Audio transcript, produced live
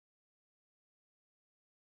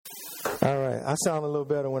All right. I sound a little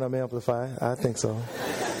better when I'm amplified. I think so.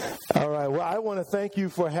 All right. Well, I want to thank you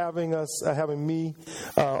for having me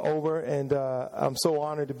over, and I'm so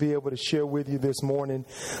honored to be able to share with you this morning.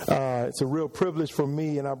 It's a real privilege for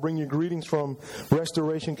me, and I bring you greetings from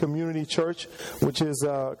Restoration Community Church, which is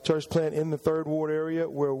a church plant in the 3rd Ward area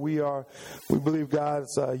where we believe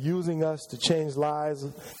God's using us to change lives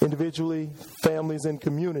individually, families, and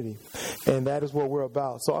community, and that is what we're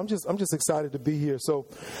about. So I'm just excited to be here. So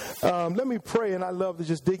let me pray, and I love to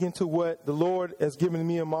just dig into what the Lord has given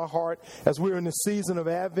me in my heart as we're in the season of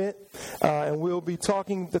Advent, and we'll be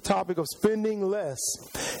talking the topic of spending less.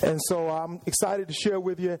 And so I'm excited to share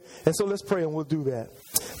with you, and so let's pray and we'll do that.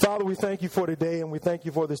 Father, we thank you for today, and we thank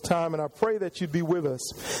you for this time, and I pray that you'd be with us,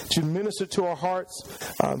 that you'd minister to our hearts,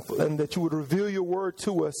 and that you would reveal your word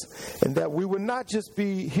to us, and that we would not just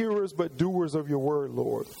be hearers but doers of your word,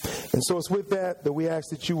 Lord. And so it's with that we ask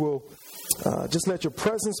that you will just let your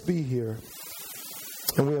presence be here,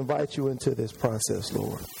 and we invite you into this process,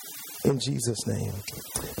 Lord. In Jesus' name,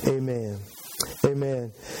 amen.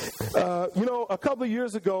 Amen. A couple of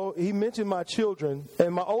years ago, he mentioned my children,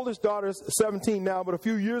 and my oldest daughter's 17 now, but a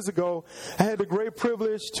few years ago, I had the great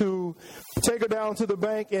privilege to take her down to the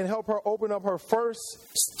bank and help her open up her first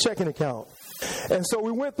checking account. And so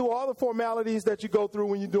we went through all the formalities that you go through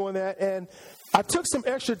when you're doing that, and I took some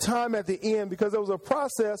extra time at the end because there was a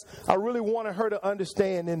process I really wanted her to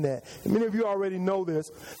understand in that. Many of you already know this,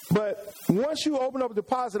 but once you open up a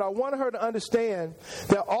deposit, I wanted her to understand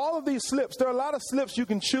that all of these slips, there are a lot of slips you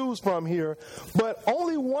can choose from here, but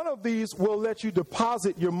only one of these will let you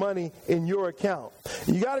deposit your money in your account.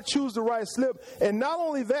 You got to choose the right slip, and not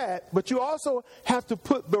only that, but you also have to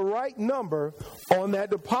put the right number on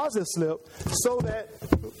that deposit slip so that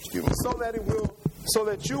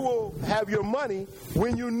you will have your money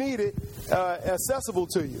when you need it accessible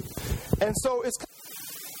to you. And so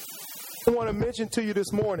I want to mention to you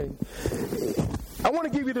this morning, I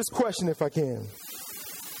want to give you this question if I can.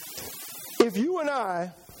 If you and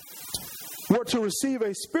I were to receive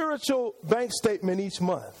a spiritual bank statement each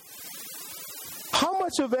month, how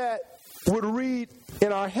much of that would read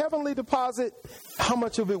in our heavenly deposit? How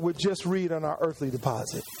much of it would just read on our earthly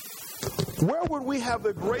deposit? Where would we have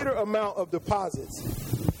the greater amount of deposits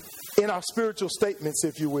in our spiritual statements,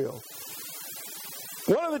 if you will?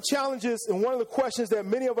 One of the challenges and one of the questions that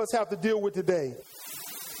many of us have to deal with today,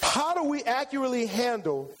 how do we accurately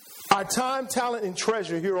handle our time, talent, and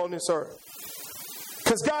treasure here on this earth?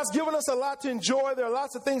 Because God's given us a lot to enjoy. There are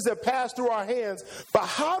lots of things that pass through our hands, but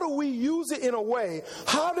how do we use it in a way?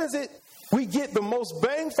 How does we get the most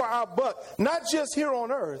bang for our buck, not just here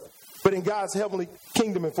on earth, but in God's heavenly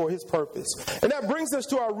kingdom and for his purpose? And that brings us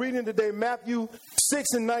to our reading today, Matthew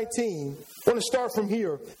 6:19. I want to start from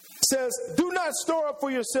here. It says, "Do not store up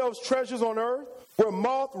for yourselves treasures on earth, where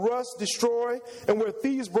moth, rust, destroy, and where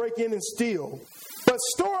thieves break in and steal. But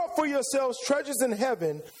store up for yourselves treasures in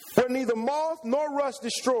heaven, where neither moth nor rust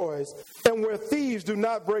destroys, and where thieves do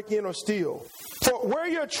not break in or steal. For where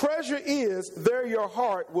your treasure is, there your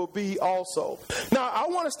heart will be also." Now, I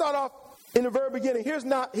want to start off in the very beginning. Here's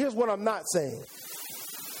what I'm not saying.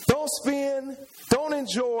 Don't spend, don't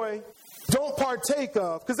enjoy, don't partake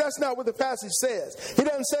of, because that's not what the passage says. He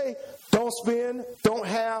doesn't say don't spend, don't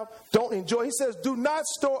have, don't enjoy. He says do not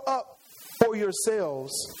store up for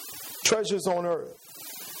yourselves treasures on earth.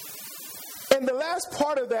 And the last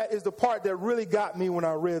part of that is the part that really got me when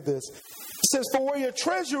I read this. It says, "For where your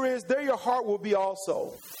treasure is, there your heart will be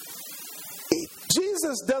also."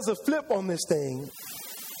 Jesus does a flip on this thing.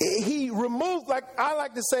 He removes, like I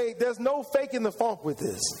like to say, there's no faking the funk with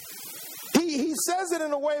this. He says it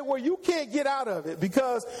in a way where you can't get out of it,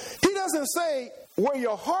 because he doesn't say where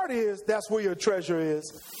your heart is, that's where your treasure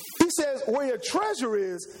is. He says where your treasure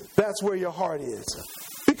is, that's where your heart is.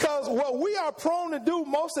 Because what we are prone to do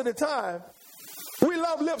most of the time, we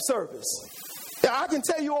love lip service. I can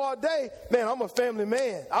tell you all day, man, I'm a family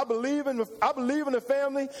man. I believe in the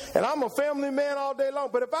family, and I'm a family man all day long.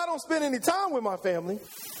 But if I don't spend any time with my family,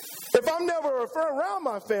 if I'm never around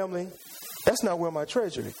my family, that's not where my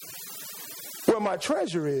treasure is. Where my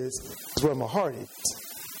treasure is where my heart is.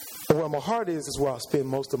 And where my heart is where I spend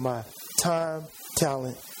most of my time,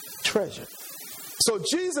 talent, treasure. So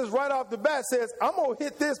Jesus right off the bat says, I'm going to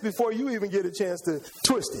hit this before you even get a chance to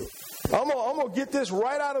twist it. I'm going to get this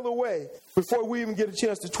right out of the way before we even get a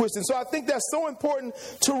chance to twist it. So I think that's so important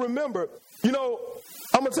to remember. I'm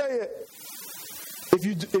going to tell you,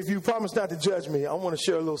 if you promise not to judge me, I want to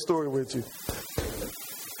share a little story with you.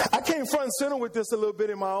 I came front and center with this a little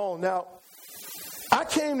bit in my own. Now, I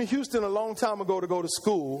came to Houston a long time ago to go to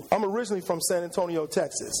school. I'm originally from San Antonio,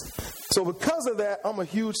 Texas. So because of that, I'm a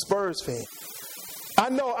huge Spurs fan. I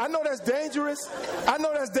know that's dangerous. I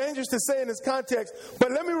know that's dangerous to say in this context,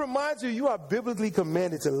 but let me remind you, you are biblically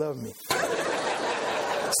commanded to love me.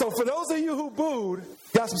 So for those of you who booed,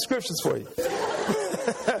 got some scriptures for you.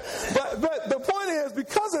 But the point is,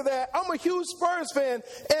 because of that, I'm a huge Spurs fan.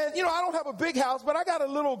 And, you know, I don't have a big house, but I got a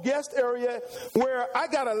little guest area where I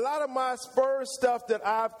got a lot of my Spurs stuff that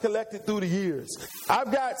I've collected through the years.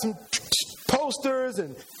 I've got some posters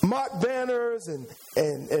and mock banners and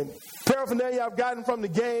paraphernalia I've gotten from the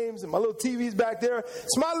games, and my little TV's back there.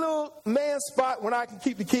 It's my little man spot when I can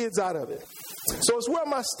keep the kids out of it. So it's where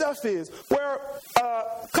my stuff is. Where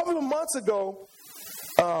a couple of months ago,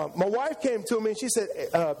 my wife came to me and she said,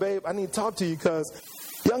 babe, I need to talk to you because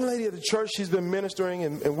young lady at the church she's been ministering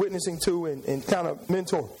and witnessing to and kind of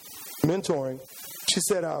mentoring. She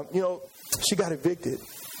said, you know, she got evicted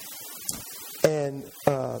and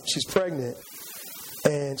she's pregnant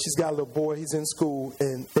and she's got a little boy. He's in school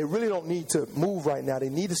and they really don't need to move right now. They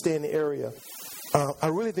need to stay in the area. I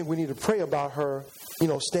really think we need to pray about her, you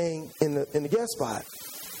know, staying in the guest spot.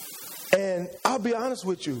 And I'll be honest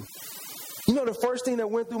with you. You know the first thing that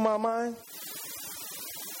went through my mind?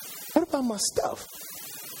 What about my stuff?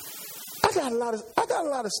 I got a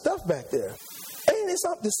lot of stuff back there. And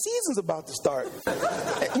the season's about to start.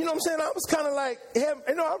 You know what I'm saying? I was kind of like, hey,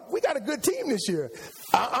 you know, we got a good team this year.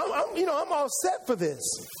 I'm all set for this.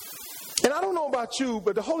 And I don't know about you,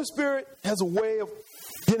 but the Holy Spirit has a way of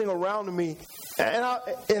getting around to me.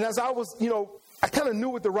 And as I was, you know, I kind of knew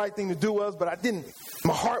what the right thing to do was, but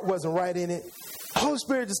my heart wasn't right in it. The Holy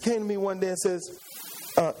Spirit just came to me one day and says,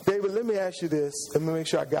 David, let me ask you this. Let me make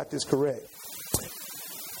sure I got this correct.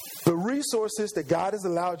 The resources that God has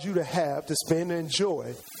allowed you to have to spend and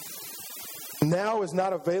enjoy now is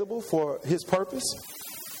not available for his purpose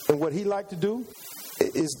and what he'd like to do.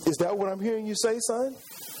 Is that what I'm hearing you say, son?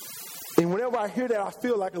 And whenever I hear that, I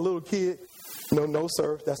feel like a little kid. No,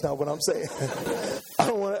 sir, that's not what I'm saying.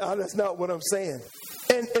 That's not what I'm saying.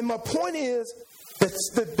 And my point is,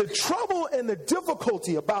 the trouble and the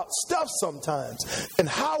difficulty about stuff sometimes and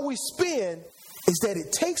how we spend is that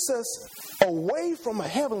it takes us away from a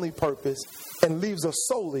heavenly purpose and leaves us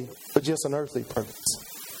solely for just an earthly purpose.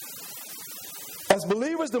 As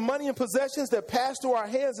believers, the money and possessions that pass through our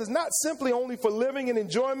hands is not simply only for living and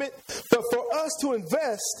enjoyment, but for us to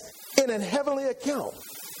invest in a heavenly account.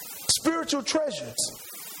 Spiritual treasures.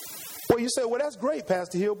 Well, you say, well, that's great,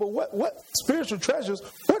 Pastor Hill, but what spiritual treasures,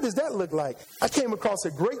 what does that look like? I came across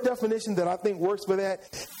a great definition that I think works for that.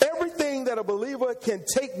 Everything that a believer can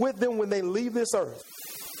take with them when they leave this earth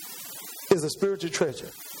is a spiritual treasure,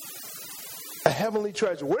 a heavenly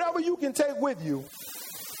treasure. Whatever you can take with you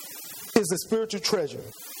is a spiritual treasure.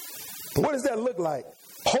 What does that look like?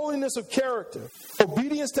 Holiness of character,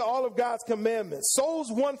 obedience to all of God's commandments,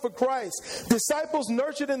 souls won for Christ, disciples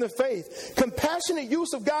nurtured in the faith, compassionate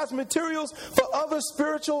use of God's materials for others'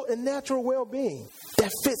 spiritual and natural well-being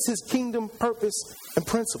that fits his kingdom purpose and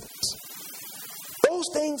principles. Those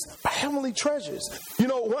things are heavenly treasures. You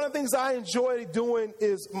know, one of the things I enjoy doing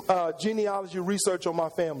is genealogy research on my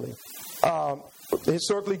family.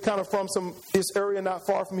 Historically, kind of from this area not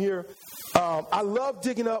far from here. I love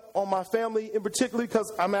digging up on my family, in particular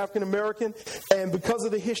because I'm African American, and because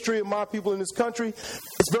of the history of my people in this country,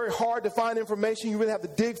 it's very hard to find information. You really have to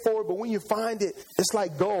dig for it, but when you find it, it's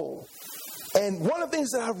like gold. And one of the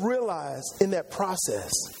things that I've realized in that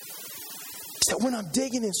process is that when I'm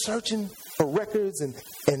digging and searching for records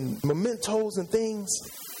and mementos and things,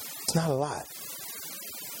 it's not a lot.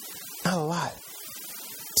 Not a lot.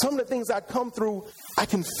 Some of the things I come through, I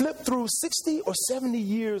can flip through 60 or 70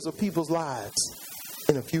 years of people's lives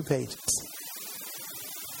in a few pages.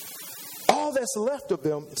 All that's left of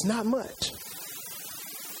them is not much.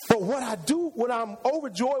 But what I do when I'm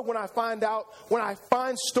overjoyed when I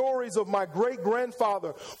find stories of my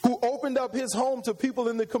great-grandfather who opened up his home to people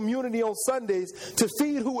in the community on Sundays to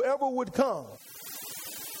feed whoever would come.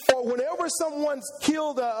 Or whenever someone's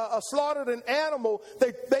killed slaughtered an animal,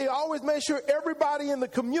 they always make sure everybody in the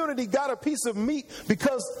community got a piece of meat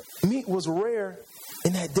because meat was rare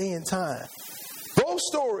in that day and time. Those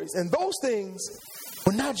stories and those things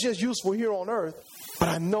were not just useful here on earth, but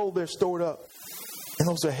I know they're stored up. And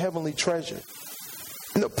those are heavenly treasure.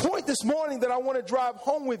 And the point this morning that I want to drive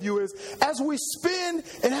home with you is as we spend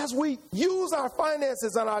and as we use our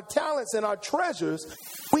finances and our talents and our treasures,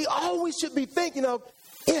 we always should be thinking of,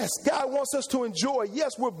 yes, God wants us to enjoy.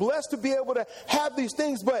 Yes, we're blessed to be able to have these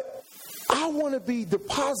things, but I want to be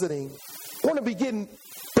depositing, I want to be getting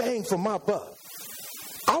bang for my buck.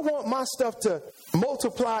 I want my stuff to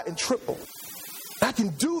multiply and triple. I can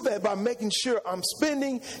do that by making sure I'm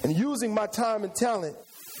spending and using my time and talent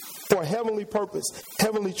for a heavenly purpose,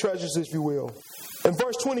 heavenly treasures, if you will. In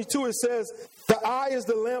verse 22, it says, the eye is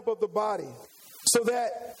the lamp of the body, so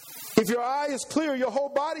that if your eye is clear, your whole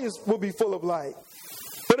body will be full of light.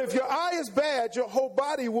 But if your eye is bad, your whole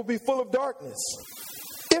body will be full of darkness.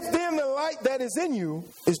 If then the light that is in you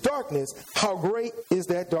is darkness, how great is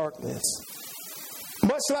that darkness?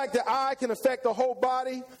 Much like the eye can affect the whole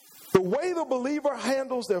body, the way the believer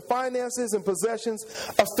handles their finances and possessions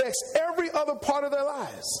affects every other part of their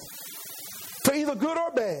lives, for either good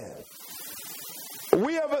or bad.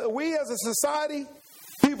 We as a society,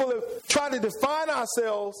 people have tried to define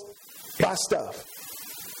ourselves by stuff,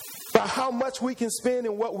 by how much we can spend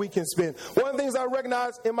and what we can spend. One of the things I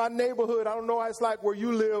recognize in my neighborhood, I don't know how it's like where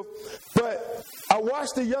you live, but I watch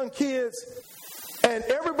the young kids, and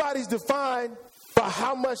everybody's defined by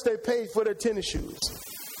how much they paid for their tennis shoes.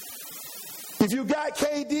 If you got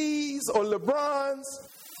KDs or LeBrons,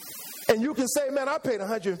 and you can say, man, I paid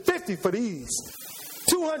 $150 for these,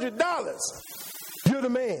 $200, you're the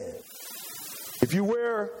man. If you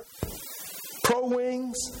wear Pro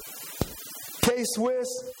Wings, K-Swiss,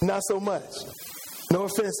 not so much. No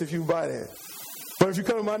offense if you buy that. But if you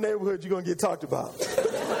come to my neighborhood, you're going to get talked about.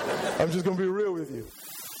 I'm just going to be real with you.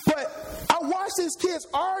 But I watch these kids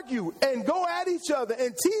argue and go at each other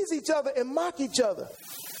and tease each other and mock each other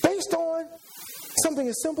based on something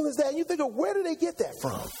as simple as that. And you think, of where do they get that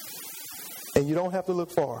from? And you don't have to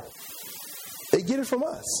look far. They get it from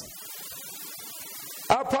us.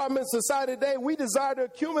 Our problem in society today, we desire to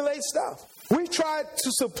accumulate stuff. We try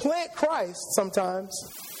to supplant Christ sometimes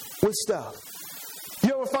with stuff.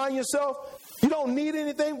 You ever find yourself, you don't need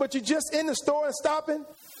anything, but you're just in the store and stopping,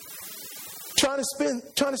 trying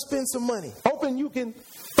to spend some money, hoping you can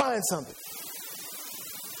find something.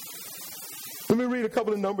 Let me read a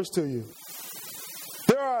couple of numbers to you.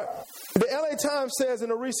 The LA Times says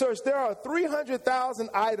in a research, there are 300,000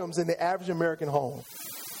 items in the average American home.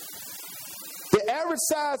 The average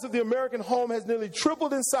size of the American home has nearly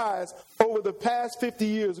tripled in size over the past 50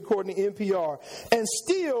 years, according to NPR. And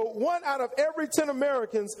still, 1 out of every 10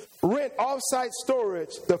 Americans rent off-site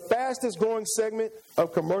storage, the fastest growing segment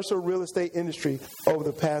of commercial real estate industry over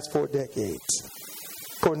the past 4 decades,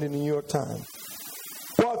 according to the New York Times.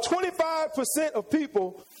 While 25% of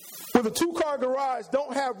people with a 2-car garage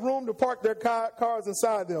don't have room to park their cars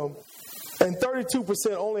inside them, and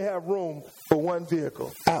 32% only have room for 1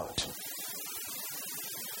 vehicle. Ouch.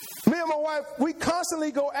 Me and my wife, we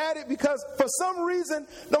constantly go at it because for some reason,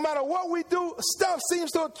 no matter what we do, stuff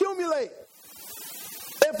seems to accumulate.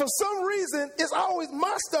 And for some reason, it's always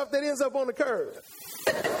my stuff that ends up on the curb.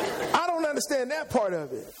 I don't understand that part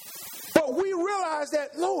of it. But we realize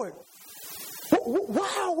that, Lord,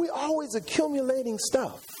 why are we always accumulating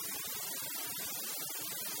stuff?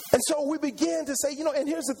 And so we began to say, and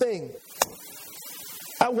here's the thing.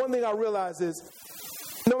 One thing I realize is,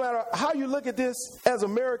 no matter how you look at this, as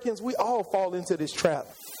Americans, we all fall into this trap.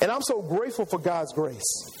 And I'm so grateful for God's grace.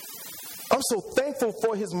 I'm so thankful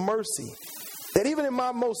for His mercy that even in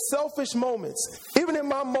my most selfish moments, even in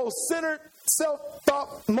my most centered,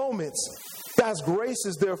 self-thought moments, God's grace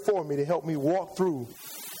is there for me to help me walk through,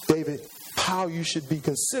 David, how you should be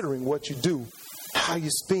considering what you do, how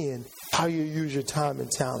you spend, how you use your time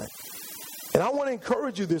and talent. And I want to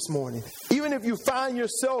encourage you this morning, even if you find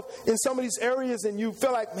yourself in some of these areas and you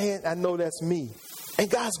feel like, man, I know that's me. And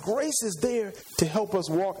God's grace is there to help us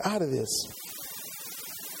walk out of this.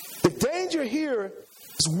 The danger here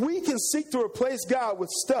is we can seek to replace God with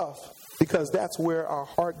stuff because that's where our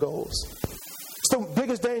heart goes. It's the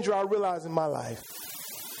biggest danger I realize in my life.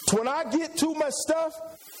 So when I get too much stuff,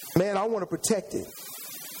 man, I want to protect it.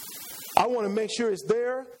 I want to make sure it's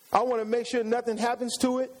there. I want to make sure nothing happens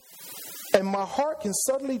to it. And my heart can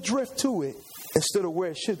suddenly drift to it instead of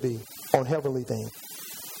where it should be, on heavenly things,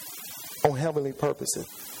 on heavenly purposes.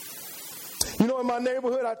 In my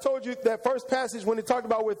neighborhood, I told you that first passage when it talked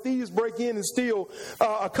about where thieves break in and steal.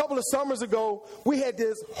 A couple of summers ago, we had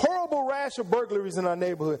this horrible rash of burglaries in our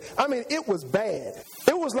neighborhood. I mean, it was bad.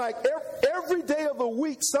 It was like every day of the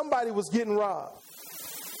week, somebody was getting robbed.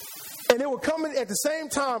 And they were coming at the same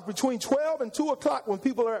time between 12 and 2 o'clock when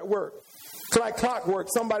people are at work. It's like clockwork,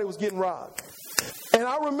 somebody was getting robbed. And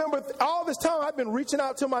I remember all this time I've been reaching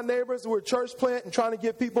out to my neighbors who were church plant and trying to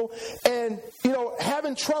get people and,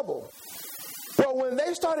 having trouble. Well, when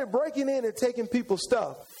they started breaking in and taking people's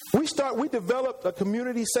stuff, we developed a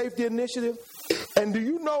community safety initiative. And do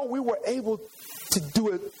you know we were able to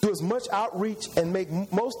do as much outreach and make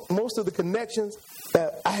most of the connections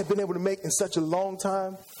that I had been able to make in such a long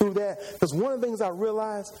time through that? Because one of the things I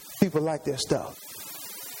realized, people like their stuff.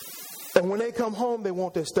 And when they come home, they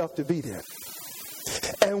want their stuff to be there.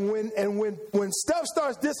 And when stuff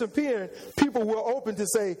starts disappearing, people will open to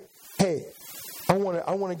say, hey, I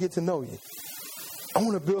want to get to know you. I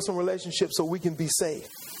want to build some relationships so we can be safe.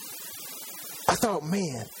 I thought,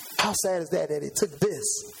 man, how sad is that it took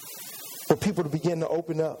this for people to begin to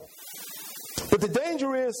open up. But the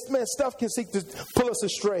danger is, man, stuff can seek to pull us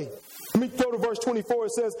astray. Let me go to verse 24.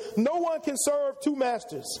 It says, no one can serve two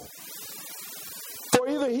masters. For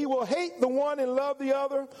either he will hate the one and love the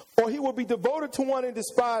other, or he will be devoted to one and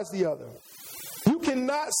despise the other. You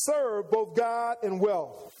cannot serve both God and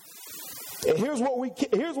wealth. And here's what we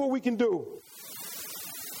can do.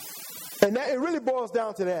 And that it really boils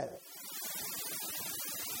down to that.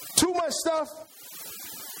 Too much stuff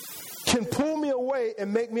can pull me away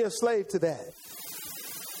and make me a slave to that.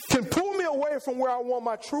 Can pull me away from where I want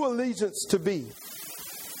my true allegiance to be.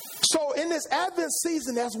 So in this Advent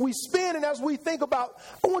season, as we spin and as we think about,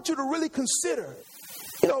 I want you to really consider,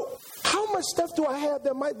 how much stuff do I have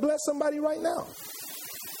that might bless somebody right now?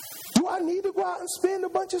 Do I need to go out and spend a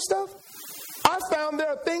bunch of stuff? I found there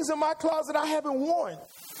are things in my closet I haven't worn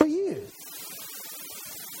for years.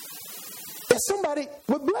 And somebody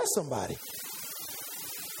would bless somebody.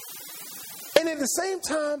 And at the same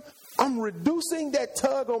time, I'm reducing that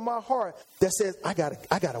tug on my heart that says, I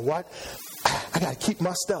gotta watch, I gotta keep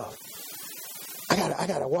my stuff. I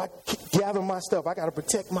gotta watch, gather my stuff. I gotta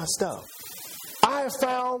protect my stuff. I have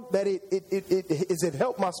found that it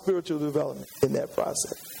helped my spiritual development in that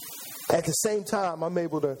process. At the same time, I'm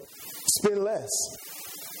able to spend less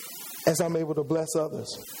as I'm able to bless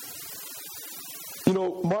others.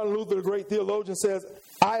 Martin Luther, the great theologian, says,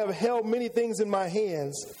 I have held many things in my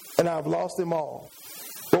hands and I've lost them all.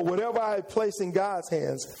 But whatever I have placed in God's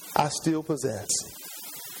hands, I still possess.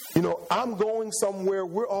 I'm going somewhere.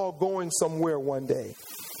 We're all going somewhere one day.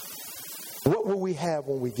 What will we have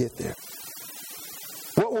when we get there?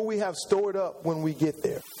 What will we have stored up when we get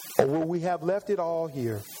there? Or will we have left it all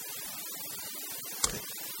here?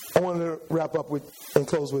 I want to wrap up and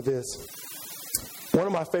close with this. One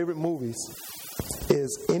of my favorite movies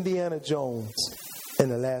is Indiana Jones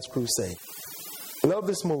and the Last Crusade. Love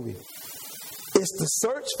this movie. It's the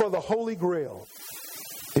search for the Holy Grail,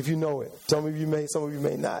 if you know it. Some of you may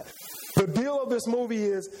not. The deal of this movie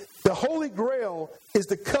is the Holy Grail is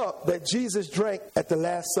the cup that Jesus drank at the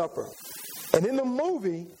Last Supper. And in the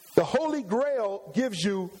movie, the Holy Grail gives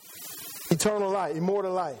you eternal life,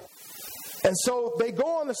 immortal life. And so they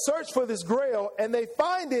go on the search for this grail, and they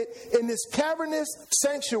find it in this cavernous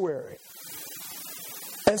sanctuary.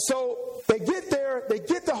 And so they get there, they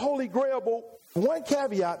get the Holy Grail, but one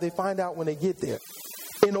caveat they find out when they get there.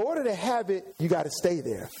 In order to have it, you got to stay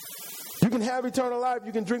there. You can have eternal life,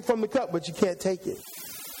 you can drink from the cup, but you can't take it.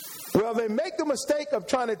 Well, they make the mistake of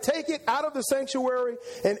trying to take it out of the sanctuary,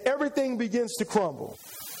 and everything begins to crumble.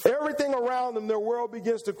 Everything around them, their world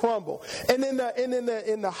begins to crumble. And in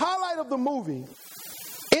the highlight of the movie,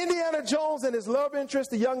 Indiana Jones and his love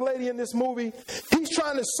interest, the young lady in this movie, he's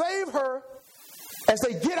trying to save her as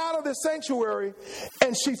they get out of the sanctuary,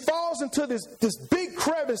 and she falls into this big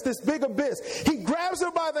crevice, this big abyss. He grabs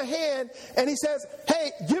her by the hand, and he says,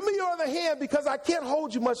 hey, give me your other hand because I can't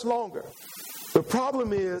hold you much longer. The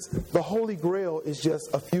problem is the Holy Grail is just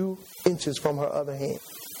a few inches from her other hand.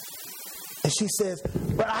 And she says,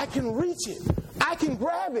 but I can reach it. I can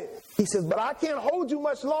grab it. He says, but I can't hold you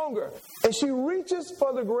much longer. And she reaches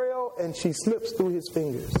for the Grail, and she slips through his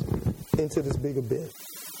fingers into this big abyss.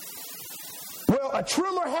 Well, a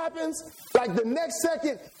tremor happens. Like the next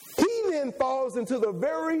second, he then falls into the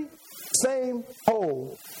very same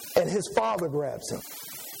hole, and his father grabs him.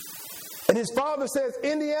 And his father says,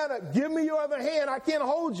 Indiana, give me your other hand. I can't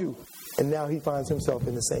hold you. And now he finds himself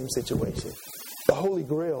in the same situation. The Holy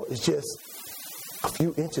Grail is just a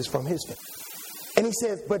few inches from his finger. And he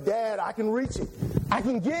says, but Dad, I can reach it. I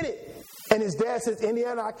can get it. And his dad says,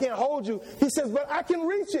 Indiana, I can't hold you. He says, but I can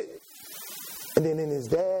reach it. And then his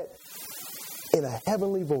dad, in a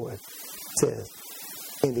heavenly voice, says,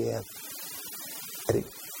 Indiana, let it.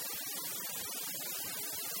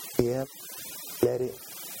 Yeah, let it.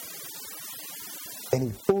 And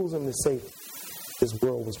he pulls him to safety. This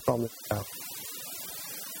world was promised out.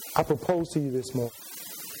 I propose to you this morning,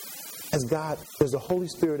 as God, as the Holy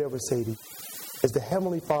Spirit ever said it, as the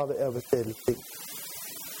Heavenly Father ever said it,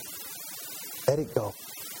 let it go.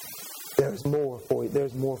 There's more for you.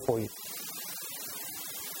 There's more for you.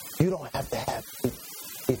 You don't have to have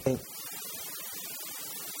anything.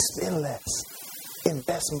 Spend less.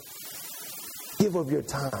 Invest. Give of your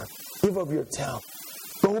time. Give of your talent.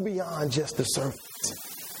 Go beyond just the surface.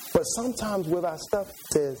 But sometimes with our stuff, it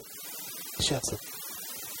says, just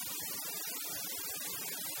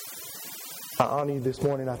I honor you this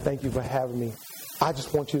morning. I thank you for having me. I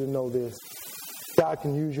just want you to know this. God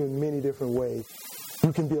can use you in many different ways.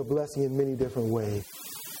 You can be a blessing in many different ways.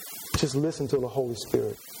 Just listen to the Holy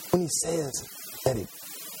Spirit. When He says,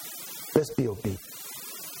 let's be obedient.